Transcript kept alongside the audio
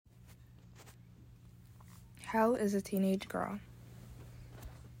Hell is a teenage girl.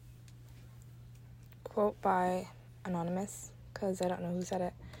 Quote by Anonymous, because I don't know who said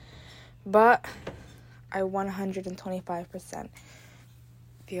it. But I 125%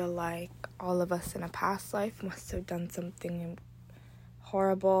 feel like all of us in a past life must have done something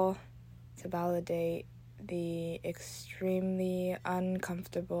horrible to validate the extremely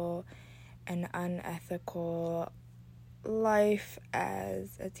uncomfortable and unethical life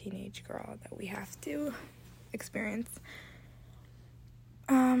as a teenage girl that we have to experience.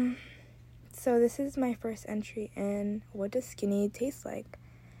 So this is my first entry in What Does Skinny Taste Like?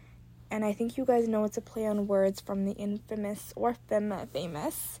 And I think you guys know it's a play on words from the infamous or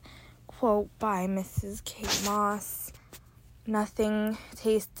famous quote by Mrs. Kate Moss. Nothing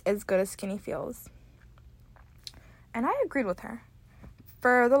tastes as good as skinny feels. And I agreed with her.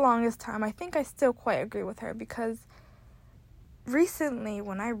 For the longest time, I think I still quite agree with her, because recently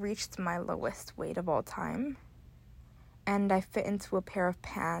when I reached my lowest weight of all time and I fit into a pair of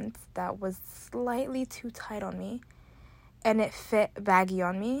pants that was slightly too tight on me and it fit baggy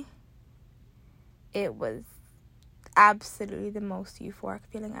on me, it was absolutely the most euphoric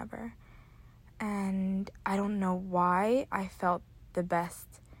feeling ever. And I don't know why I felt the best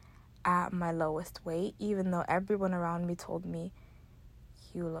at my lowest weight, even though everyone around me told me,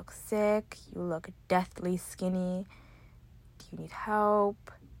 you look sick, you look deathly skinny, do you need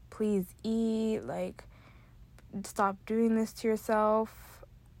help, please eat, stop doing this to yourself.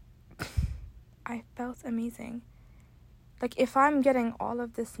 I felt amazing. If I'm getting all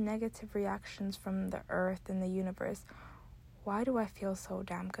of this negative reactions from the earth and the universe, why do I feel so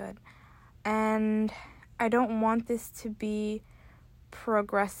damn good? And I don't want this to be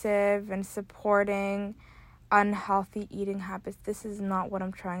progressive and supporting unhealthy eating habits. This is not what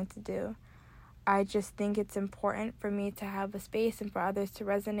I'm trying to do. I just think it's important for me to have a space and for others to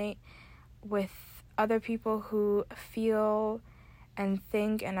resonate with other people who feel and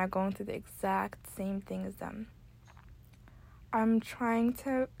think and are going through the exact same thing as them. I'm trying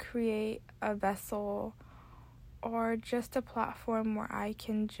to create a vessel or just a platform where I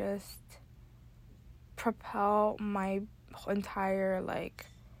can just propel my entire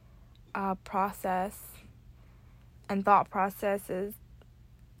process and thought processes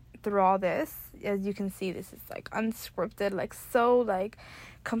through all this. As you can see, this is unscripted, so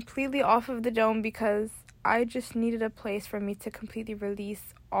completely off of the dome, because I just needed a place for me to completely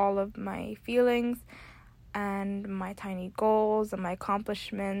release all of my feelings and my tiny goals and my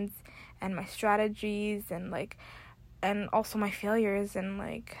accomplishments and my strategies and also my failures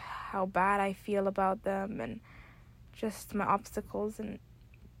and how bad I feel about them and just my obstacles and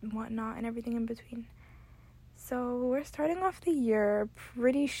whatnot and everything in between. So we're starting off the year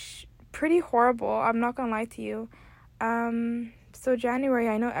pretty horrible. I'm not gonna lie to you. So January,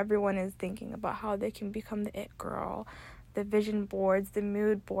 I know everyone is thinking about how they can become the it girl, the vision boards, the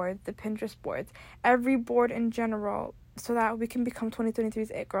mood boards, the Pinterest boards, every board in general, so that we can become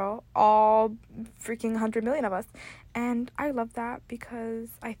 2023's it girl, all freaking 100 million of us. And I love that, because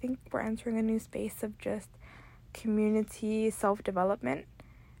I think we're entering a new space of just community self-development.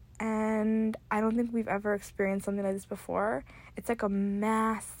 And I don't think we've ever experienced something like this before. It's a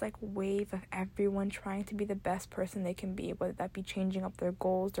mass wave of everyone trying to be the best person they can be, whether that be changing up their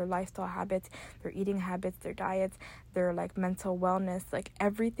goals, their lifestyle habits, their eating habits, their diets, their mental wellness.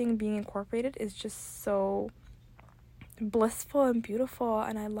 Everything being incorporated is just so blissful and beautiful,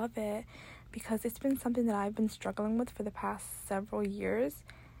 and I love it, because it's been something that I've been struggling with for the past several years.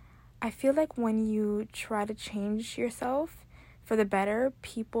 I feel like when you try to change yourself for the better,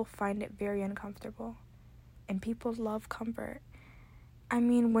 people find it very uncomfortable, and people love comfort. I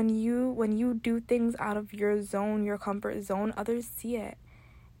mean, when you do things out of your zone, your comfort zone, others see it.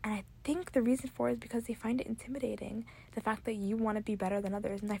 And I think the reason for it is because they find it intimidating, the fact that you want to be better than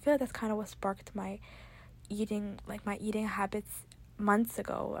others. And I feel like that's kind of what sparked my eating habits months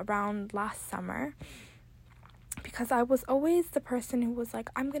ago, around last summer. Because I was always the person who was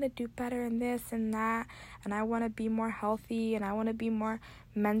I'm going to do better in this and that, and I want to be more healthy, and I want to be more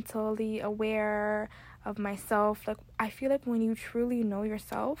mentally aware of myself. I feel like when you truly know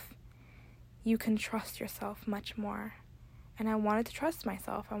yourself, you can trust yourself much more. And I wanted to trust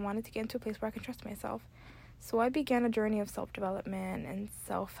myself. I wanted to get into a place where I can trust myself. So I began a journey of self-development and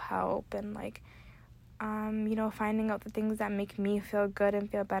self-help and finding out the things that make me feel good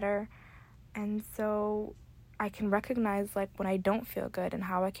and feel better. And so I can recognize when I don't feel good and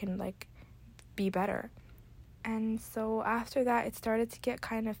how I can be better. And so after that, it started to get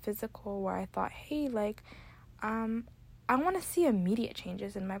kind of physical, where I thought, hey, I want to see immediate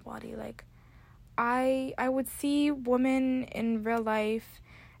changes in my body. I would see women in real life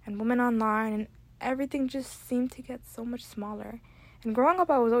and women online, and everything just seemed to get so much smaller. And growing up,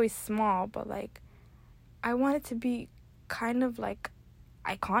 I was always small, but, like, I wanted to be kind of, like,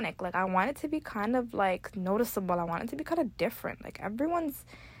 iconic. Like, I wanted to be kind of, like, noticeable. I wanted to be kind of different. Like,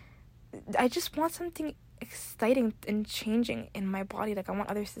 I just want something exciting and changing in my body. Like, I want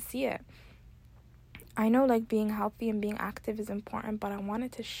others to see it. I know, like, being healthy and being active is important, but I want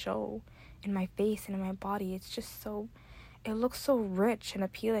it to show in my face and in my body. It's just so, it looks so rich and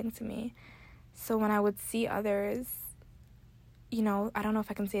appealing to me. So when I would see others, you know, I don't know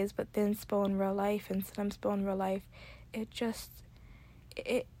if I can say this, but thin spo in real life and slim spo in real life, it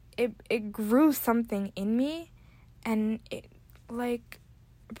grew something in me, and it, like,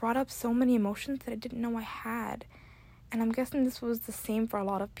 brought up so many emotions that I didn't know I had. And I'm guessing this was the same for a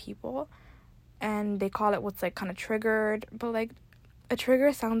lot of people, and they call it what's, like, kind of triggered, but, like, a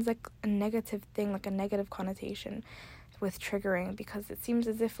trigger sounds like a negative thing, like a negative connotation with triggering, because it seems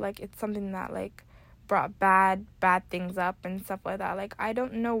as if, like, it's something that, like, brought bad things up and stuff like that. Like, I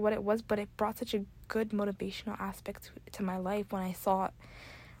don't know what it was, but it brought such a good motivational aspect to my life when I saw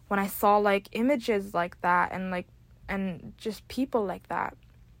like images like that, and just people like that.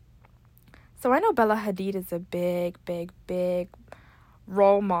 So I know Bella Hadid is a big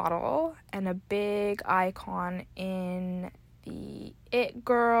role model and a big icon in the it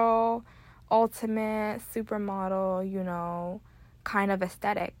girl, ultimate supermodel, you know, kind of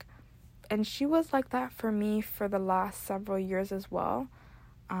aesthetic. And she was like that for me for the last several years as well.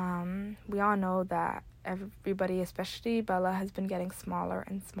 We all know that everybody, especially Bella, has been getting smaller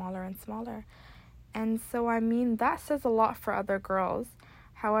and smaller and smaller. And so, I mean, that says a lot for other girls.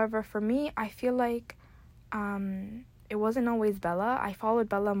 However, for me, I feel like it wasn't always Bella. I followed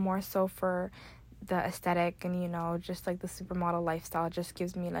Bella more so for the aesthetic and, you know, just like the supermodel lifestyle just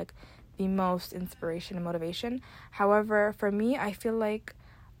gives me like the most inspiration and motivation. However, for me, I feel like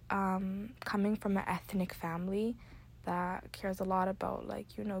coming from an ethnic family that cares a lot about,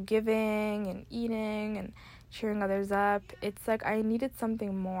 like, you know, giving and eating and cheering others up, it's like I needed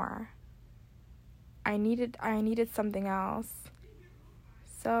something more. I needed something else.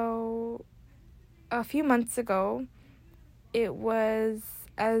 So a few months ago, it was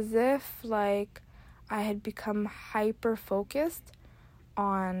as if, like, I had become hyper focused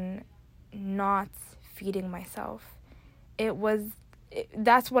on not feeding myself.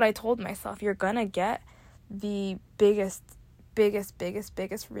 That's what I told myself. You're gonna get the biggest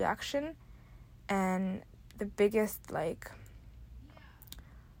reaction and the biggest, like,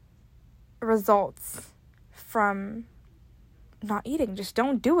 results from not eating. Just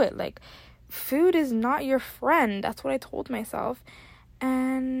don't do it. Like, food is not your friend. That's what I told myself.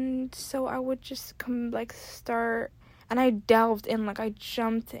 And so I would just start, and I delved in, like, I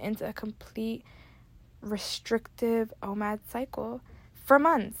jumped into a complete restrictive OMAD cycle for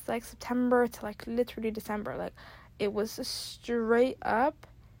months, like September to, like, literally December. Like, it was a straight up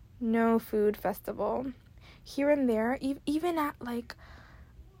no food festival. Here and there, even at, like,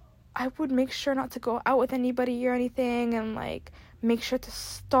 I would make sure not to go out with anybody or anything, and, like, make sure to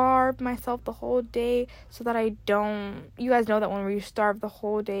starve myself the whole day so that I don't, you guys know that when you starve the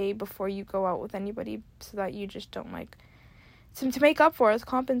whole day before you go out with anybody, so that you just don't, like, to make up for it,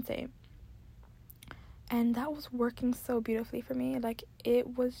 compensate. And that was working so beautifully for me. Like,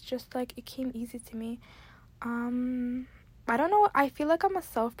 it was just, like, it came easy to me. I don't know, I feel like I'm a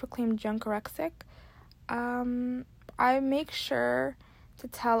self-proclaimed junkorexic. I make sure to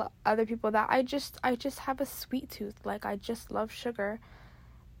tell other people that I just have a sweet tooth. Like, I just love sugar.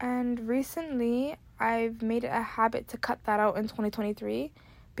 And recently, I've made it a habit to cut that out in 2023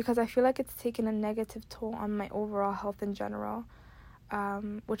 because I feel like it's taken a negative toll on my overall health in general,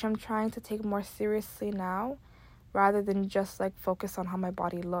 which I'm trying to take more seriously now rather than just, like, focus on how my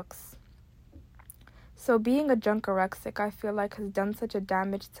body looks. So being a junkorexic, I feel like, has done such a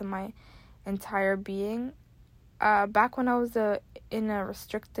damage to my entire being. Back when I was in a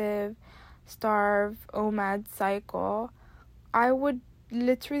restrictive, starve, OMAD cycle, I would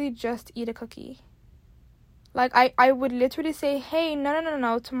literally just eat a cookie. Like, I would literally say, hey,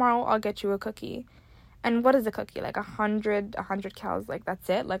 no, tomorrow I'll get you a cookie. And what is a cookie? Like 100 calories, like, that's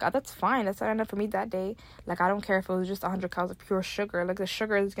it? Like, that's fine. That's not enough for me that day. Like, I don't care if it was just 100 calories of pure sugar. Like, the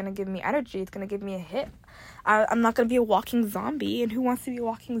sugar is going to give me energy. It's going to give me a hit. I'm not going to be a walking zombie. And who wants to be a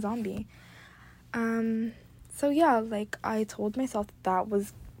walking zombie? So, yeah, like, I told myself that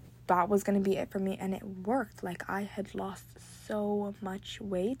was going to be it for me. And it worked. Like, I had lost so much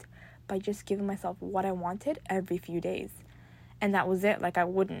weight by just giving myself what I wanted every few days. And that was it. Like, I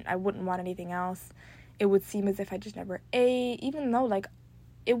wouldn't want anything else. It would seem as if I just never ate, even though, like,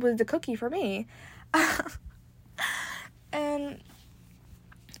 it was the cookie for me. And,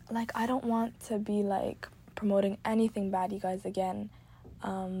 like, I don't want to be, like, promoting anything bad, you guys, again.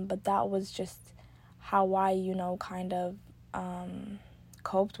 But that was just how I, kind of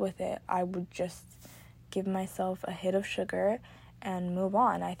coped with it. I would just give myself a hit of sugar and move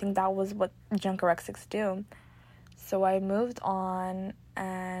on. I think that was what junkorexics do. So I moved on,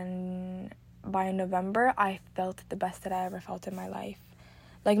 and by November, I felt the best that I ever felt in my life.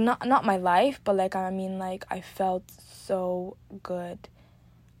 Like, not my life, but, like, I mean, like, I felt so good.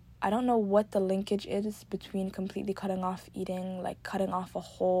 I don't know what the linkage is between completely cutting off eating, like, cutting off a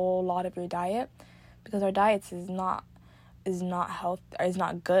whole lot of your diet, because our diets is not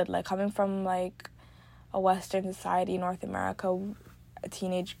good. Like, coming from, like, a Western society, North America,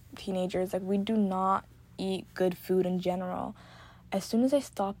 teenagers, like, we do not eat good food in general. As soon as I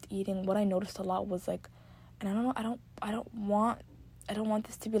stopped eating, what I noticed a lot was, like, and I don't know, I don't want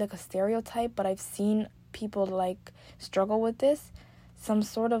this to be, like, a stereotype, but I've seen people, like, struggle with this, some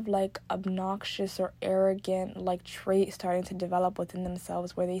sort of, like, obnoxious or arrogant, like, trait starting to develop within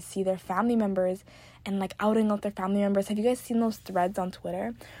themselves, where they see their family members and, like, outing out their family members. Have you guys seen those threads on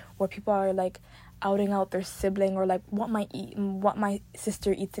Twitter where people are, like, outing out their sibling, or, like, what my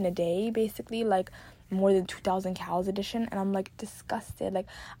sister eats in a day, basically, like, more than 2,000 calories edition? And I'm, like, disgusted. Like,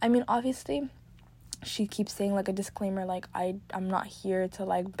 I mean, obviously, she keeps saying, like, a disclaimer, like, I'm not here to,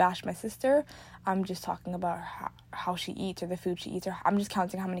 like, bash my sister. I'm just talking about how she eats, or the food she eats, or I'm just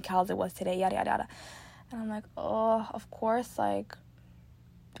counting how many calories it was today, yada, yada, yada. And I'm like, oh, of course, like,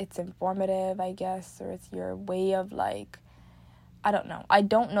 it's informative, I guess, or it's your way of, like, I don't know. I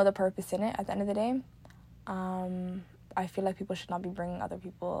don't know the purpose in it at the end of the day. I feel like people should not be bringing other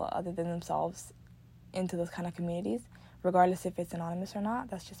people other than themselves into those kind of communities, regardless if it's anonymous or not.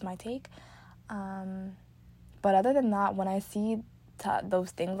 That's just my take. But other than that, when I see those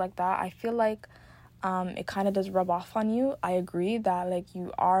things like that, I feel like it kind of does rub off on you. I agree that, like,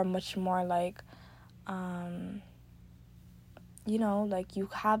 you are much more, like, like, you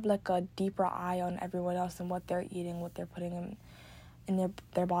have, like, a deeper eye on everyone else and what they're eating, what they're putting in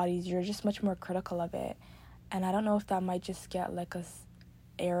their bodies. You're just much more critical of it. And I don't know if that might just get, like, a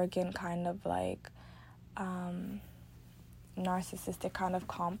arrogant kind of, like, narcissistic kind of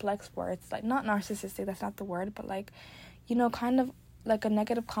complex, where it's, like, not narcissistic, that's not the word, but, like, kind of like a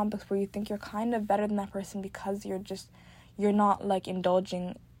negative complex where you think you're kind of better than that person because you're not, like,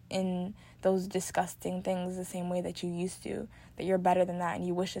 indulging in those disgusting things the same way that you used to, that you're better than that and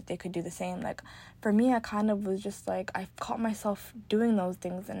you wish that they could do the same. Like, for me, I kind of was just, like, I caught myself doing those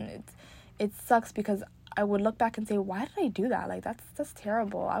things, and it sucks because I would look back and say, why did I do that? Like, that's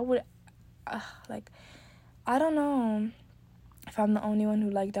terrible. I would, like, I don't know if I'm the only one who,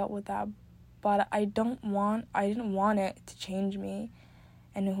 like, dealt with that, but I didn't want it to change me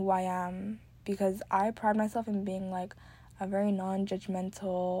and who I am, because I pride myself in being, like, a very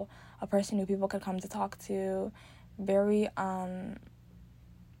non-judgmental, a person who people could come to talk to, very,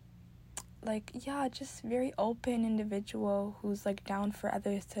 just very open individual who's, like, down for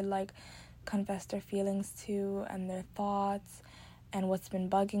others to, like, confess their feelings to and their thoughts and what's been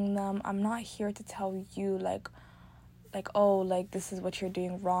bugging them. I'm not here to tell you, like, oh, like, this is what you're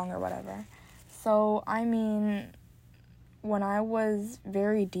doing wrong or whatever. So, I mean, when I was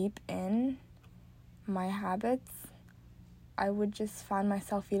very deep in my habits, I would just find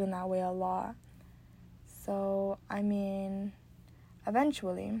myself feeling that way a lot. So, I mean,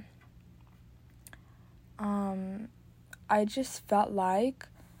 eventually, I just felt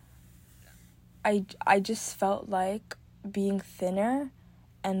like being thinner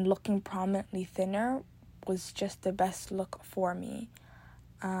and looking prominently thinner was just the best look for me.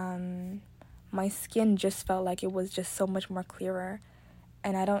 My skin just felt like it was just so much more clearer.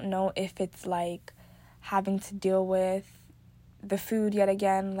 And I don't know if it's, like, having to deal with the food yet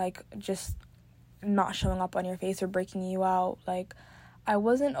again, like, just not showing up on your face or breaking you out. Like, I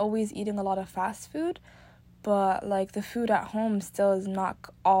wasn't always eating a lot of fast food, but, like, the food at home still is not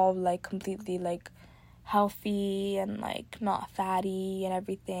all, like, completely, like, healthy and, like, not fatty and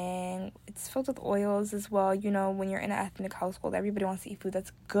everything. It's filled with oils as well. When you're in an ethnic household, everybody wants to eat food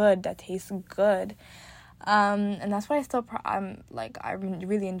that's good, that tastes good. And that's what I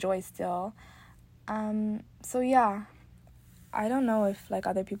really enjoy still. So yeah, I don't know if, like,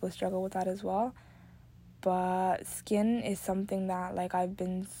 other people struggle with that as well, but skin is something that, like, I've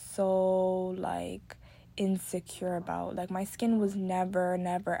been so, like, insecure about. Like, my skin was never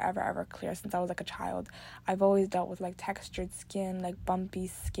ever clear since I was, like, a child. I've always dealt with, like, textured skin, like, bumpy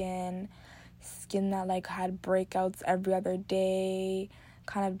skin that, like, had breakouts every other day,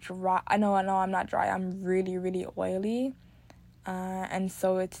 kind of dry. I know I'm not dry. I'm really, really oily, and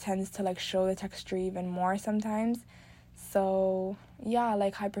so it tends to, like, show the texture even more sometimes. So yeah,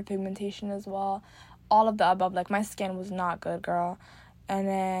 like hyperpigmentation as well, all of the above. Like my skin was not good, girl. And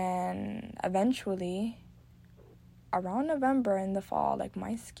then eventually around November in the fall, like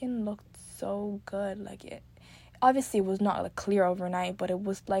my skin looked so good. Like it obviously was not like clear overnight, but it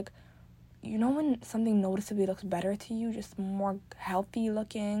was like, you know, when something noticeably looks better to you, just more healthy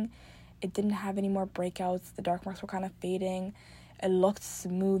looking. It didn't have any more breakouts. The dark marks were kind of fading. It looked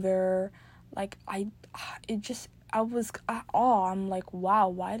smoother. Like I'm like, wow,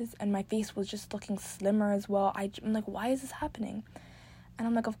 why does, and my face was just looking slimmer as well. I'm like, why is this happening? And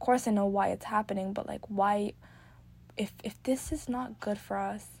I'm like, of course I know why it's happening, but like, why, if this is not good for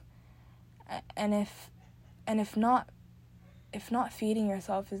us, and if not feeding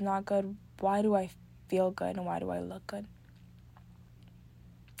yourself is not good, why do I feel good and why do I look good?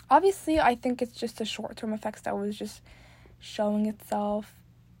 Obviously, I think it's just the short-term effects that was just showing itself.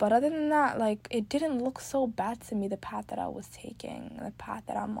 But other than that, like, it didn't look so bad to me, the path that I was taking, the path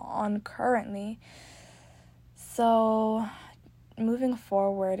that I'm on currently. So, moving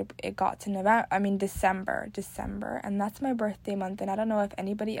forward, it got to December, and that's my birthday month. And I don't know if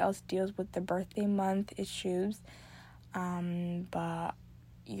anybody else deals with the birthday month issues, but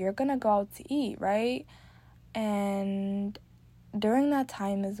you're gonna go out to eat, right? And during that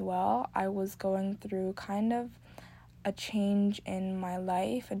time as well, I was going through kind of a change in my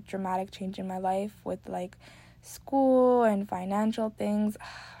life, a dramatic change in my life with like school and financial things.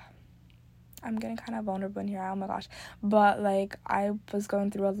 I'm getting kind of vulnerable in here, oh my gosh. But like I was going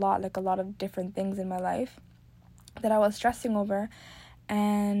through a lot of different things in my life that I was stressing over,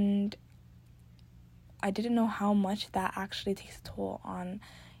 and I didn't know how much that actually takes a toll on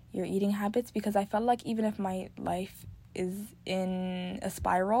your eating habits, because I felt like even if my life is in a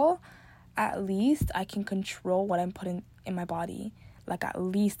spiral, at least I can control what I'm putting in my body. Like at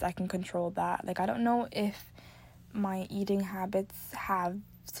least I can control that. Like I don't know if my eating habits have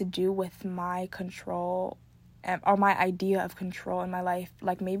to do with my control or my idea of control in my life.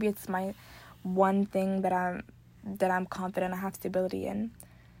 Like maybe it's my one thing that I'm confident I have stability in.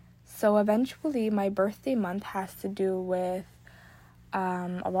 So eventually my birthday month has to do with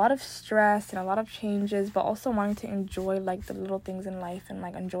a lot of stress and a lot of changes, but also wanting to enjoy like the little things in life and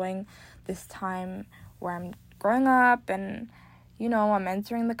like enjoying this time where I'm growing up and, you know, I'm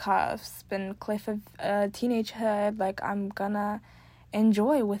entering the cusp and cliff of teenagehood. Like I'm gonna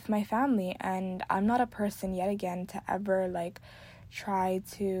enjoy with my family, and I'm not a person yet again to ever like try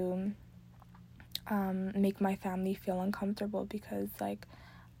to make my family feel uncomfortable, because like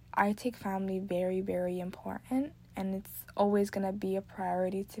I take family very, very important. And it's always going to be a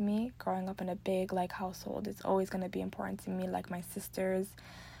priority to me. Growing up in a big, like, household, it's always going to be important to me. Like, my sisters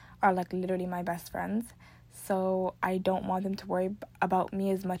are, like, literally my best friends. So I don't want them to worry about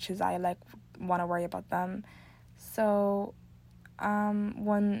me as much as I, like, want to worry about them. So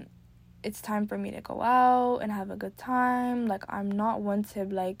when it's time for me to go out and have a good time, like, I'm not one to,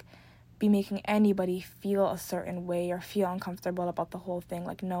 like, be making anybody feel a certain way or feel uncomfortable about the whole thing.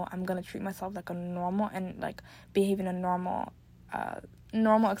 Like, no, I'm gonna treat myself like a normal and like behave in a normal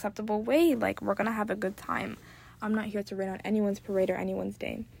acceptable way. Like, we're gonna have a good time. I'm not here to rain on anyone's parade or anyone's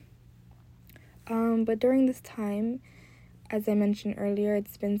day. But during this time, as I mentioned earlier,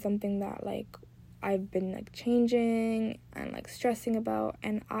 it's been something that like I've been like changing and like stressing about,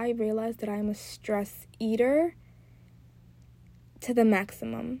 and I realized that I'm a stress eater to the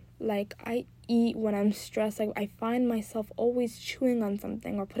maximum. Like, I eat when I'm stressed. Like, I find myself always chewing on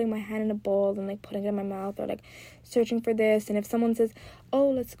something or putting my hand in a bowl and like putting it in my mouth, or like searching for this. And if someone says,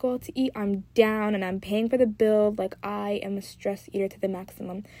 oh, let's go out to eat, I'm down and I'm paying for the bill. Like, I am a stress eater to the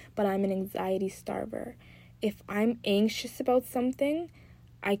maximum, but I'm an anxiety starver. If I'm anxious about something,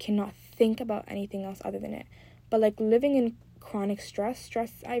 I cannot think about anything else other than it. But like living in chronic stress,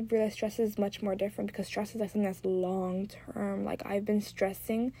 I realize stress is much more different, because stress is like something that's long term. Like, I've been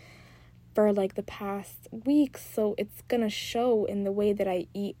stressing for like the past weeks, so it's gonna show in the way that I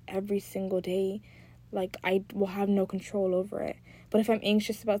eat every single day. Like, I will have no control over it. But if I'm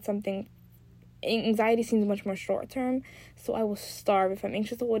anxious about something, anxiety seems much more short term, so I will starve. If I'm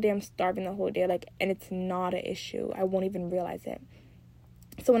anxious the whole day, I'm starving the whole day, like, and it's not an issue. I won't even realize it.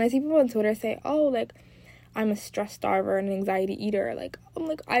 So when I see people on Twitter say, oh, like, I'm a stress starver and an anxiety eater, like, I'm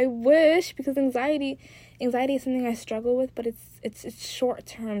like, I wish, because anxiety is something I struggle with, but it's short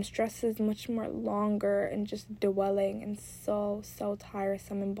term. Stress is much more longer and just dwelling and so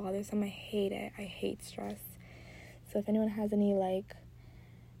tiresome and bothersome. I hate it. I hate stress. So if anyone has any like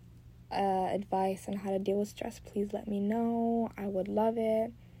advice on how to deal with stress, please let me know. I would love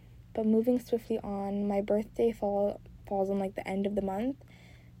it. But moving swiftly on, my birthday falls on like the end of the month.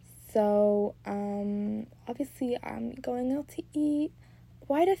 So, obviously I'm going out to eat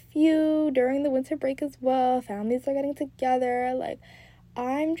quite a few during the winter break as well. Families are getting together. Like,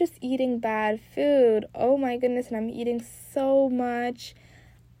 I'm just eating bad food. Oh my goodness, and I'm eating so much.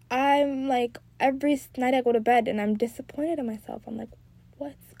 I'm like, every night I go to bed and I'm disappointed in myself. I'm like,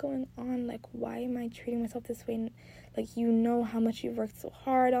 what's going on? Like, why am I treating myself this way? Like, you know how much you've worked so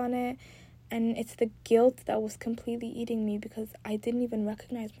hard on it. And it's the guilt that was completely eating me because I didn't even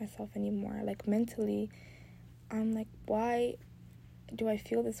recognize myself anymore. Like, mentally, I'm like, why do I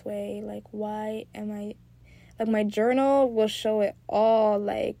feel this way? Like, why am I... Like, my journal will show it all.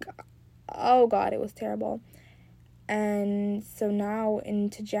 Like, oh God, it was terrible. And so now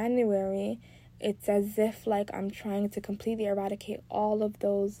into January, it's as if, like, I'm trying to completely eradicate all of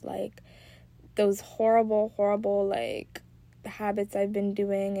those, like, those horrible, like, habits I've been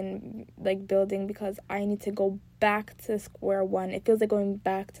doing and, like, building, because I need to go back to square one. It feels like going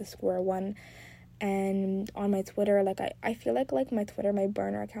back to square one. And on my Twitter, like, I feel like my Twitter, my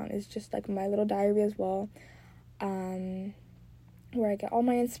burner account is just, like, my little diary as well. Where I get all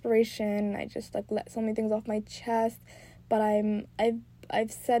my inspiration. I just, like, let so many things off my chest. But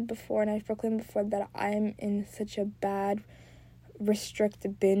I've said before and I've proclaimed before that I'm in such a bad restrict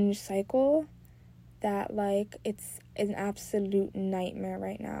binge cycle that, like, it's an absolute nightmare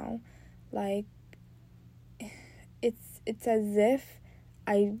right now. Like, it's as if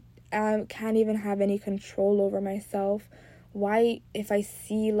I can't even have any control over myself. Why, if I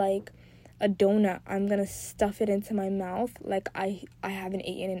see, like, a donut, I'm gonna stuff it into my mouth like I haven't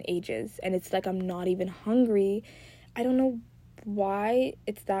eaten in ages, and it's like I'm not even hungry. I don't know why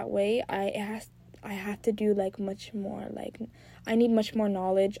it's that way. I have to do, like, much more. Like, I need much more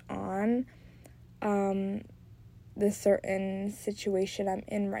knowledge on the certain situation I'm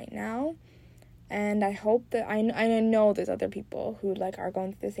in right now, and I hope that I know there's other people who, like, are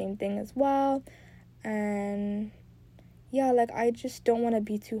going through the same thing as well. And yeah, like, I just don't want to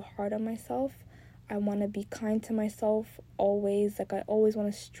be too hard on myself. I want to be kind to myself always. Like, I always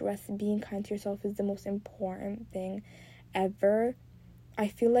want to stress being kind to yourself is the most important thing ever. I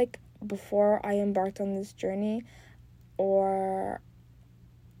feel like before I embarked on this journey or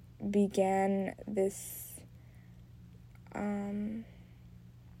began this, I'm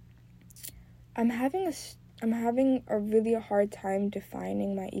having a really hard time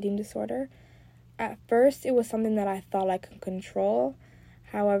defining my eating disorder. At first, it was something that I thought I could control.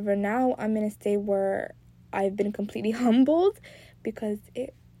 However, now I'm in a state where I've been completely humbled because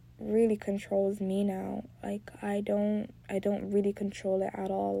it really controls me now. Like, I don't really control it at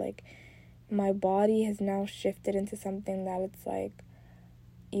all. Like, my body has now shifted into something that it's like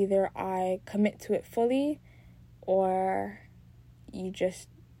either I commit to it fully or you just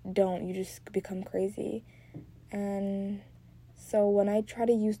don't. You just become crazy. And so when I try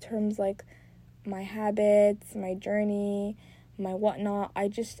to use terms like my habits, my journey, my whatnot, I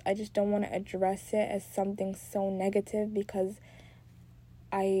just don't want to address it as something so negative because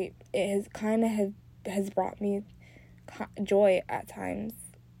it has brought me joy at times,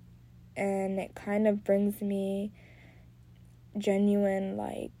 and it kind of brings me genuine,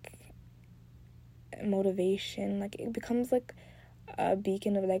 like, motivation. Like, it becomes like a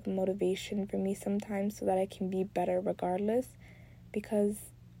beacon of, like, motivation for me sometimes so that I can be better regardless, because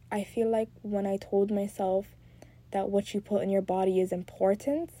I feel like when I told myself that what you put in your body is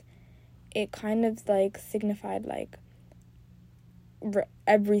important, it kind of, like, signified, like,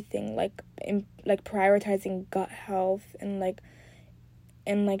 everything, like, prioritizing gut health and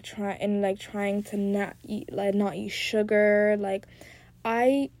trying to not eat sugar. Like,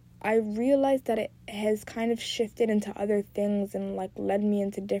 I realized that it has kind of shifted into other things and, like, led me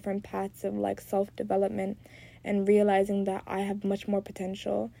into different paths of, like, self-development, and realizing that I have much more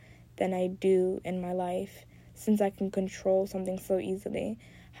potential than I do in my life since I can control something so easily.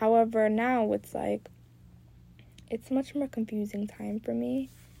 However, now it's like, it's much more confusing time for me,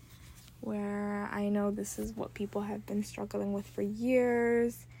 where I know this is what people have been struggling with for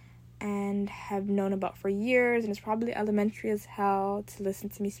years and have known about for years, and it's probably elementary as hell to listen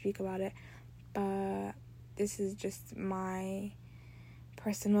to me speak about it, but this is just my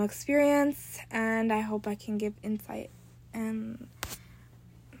personal experience, and I hope I can give insight and,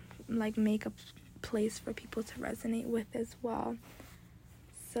 like, make a place for people to resonate with as well.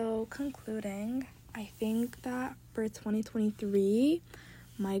 So, concluding, I think that for 2023,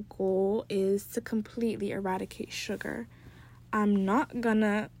 my goal is to completely eradicate sugar. I'm not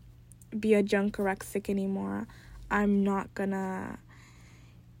gonna be a junkorexic anymore. I'm not gonna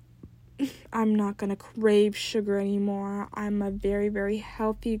I'm not gonna crave sugar anymore. I'm a very, very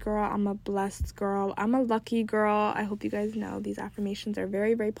healthy girl. I'm a blessed girl. I'm a lucky girl. I hope you guys know these affirmations are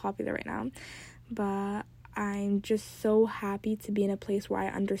very, very popular right now. But I'm just so happy to be in a place where I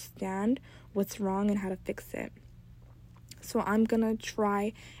understand what's wrong and how to fix it. So I'm gonna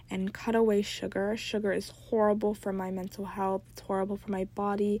try and cut away sugar. Sugar is horrible for my mental health. It's horrible for my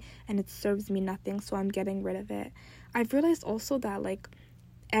body, and it serves me nothing. So I'm getting rid of it. I've realized also that, like,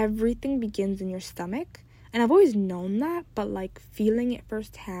 everything begins in your stomach, and I've always known that, but like feeling it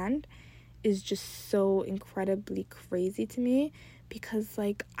firsthand is just so incredibly crazy to me, because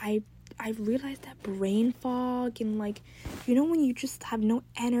like I realized that brain fog, and like, you know, when you just have no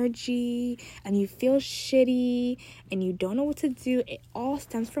energy and you feel shitty and you don't know what to do, it all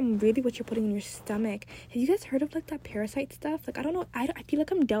stems from really what you're putting in your stomach. Have you guys heard of like that parasite stuff? Like, I don't know, I feel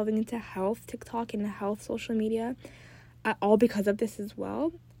like I'm delving into health TikTok and health social media, all because of this as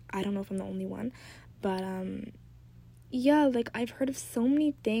well. I don't know if I'm the only one, but yeah, like, I've heard of so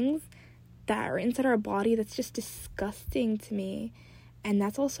many things that are inside our body that's just disgusting to me. And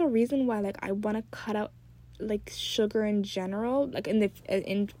that's also a reason why, like, I want to cut out like sugar in general, like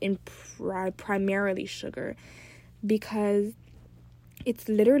primarily sugar, because it's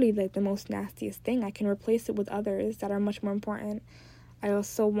literally like the most nastiest thing. I can replace it with others that are much more important. I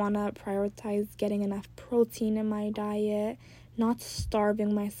also want to prioritize getting enough protein in my diet, not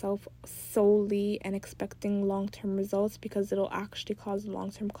starving myself solely and expecting long-term results, because it'll actually cause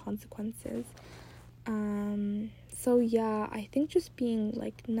long-term consequences. So yeah, I think just being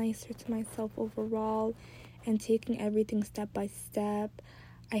like nicer to myself overall and taking everything step by step.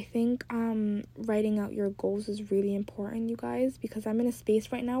 I think writing out your goals is really important, you guys, because I'm in a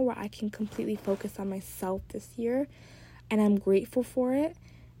space right now where I can completely focus on myself this year, and I'm grateful for it,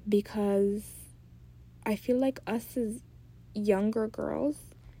 because I feel like us as younger girls,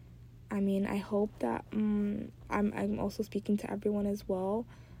 I mean, I hope that I'm also speaking to everyone as well,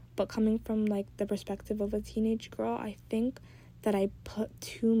 but coming from like the perspective of a teenage girl, I think that I put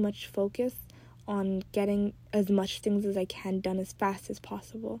too much focus on getting as much things as I can done as fast as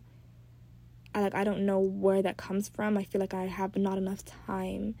possible. I don't know where that comes from. I feel like I have not enough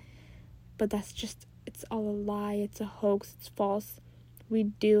time, but that's just, it's all a lie. It's a hoax. It's false. We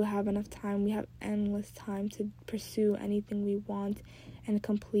do have enough time. We have endless time to pursue anything we want and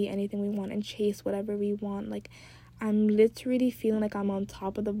complete anything we want and chase whatever we want. Like, I'm literally feeling like I'm on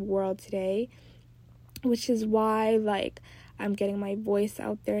top of the world today, which is why, like, I'm getting my voice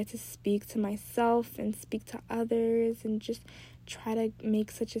out there to speak to myself and speak to others and just try to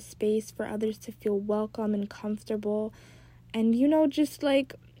make such a space for others to feel welcome and comfortable. And, you know, just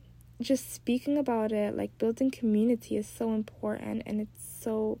speaking about it, like, building community is so important, and it's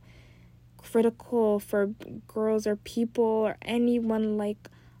so critical for girls or people or anyone like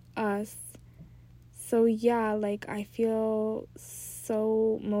us. So yeah, like, I feel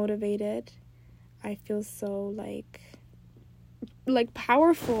so motivated. I feel so like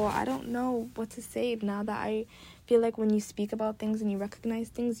powerful. I don't know what to say now that I feel like when you speak about things and you recognize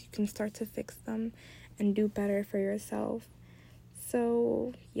things, you can start to fix them and do better for yourself.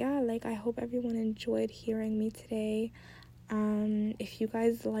 So yeah, like, I hope everyone enjoyed hearing me today. If you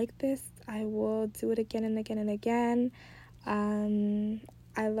guys like this, I will do it again and again and again.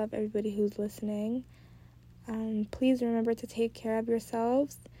 I love everybody who's listening. Please remember to take care of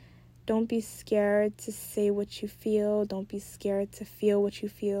yourselves. Don't be scared to say what you feel. Don't be scared to feel what you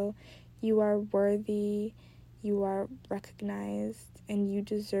feel. You are worthy, you are recognized, and you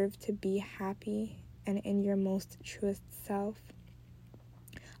deserve to be happy and in your most truest self.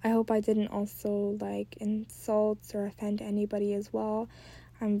 I hope I didn't also like insult or offend anybody as well.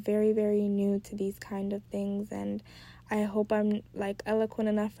 I'm very, very new to these kind of things, and I hope I'm like eloquent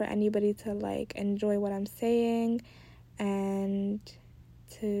enough for anybody to like enjoy what I'm saying and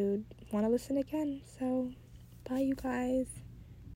to want to listen again. So bye, you guys.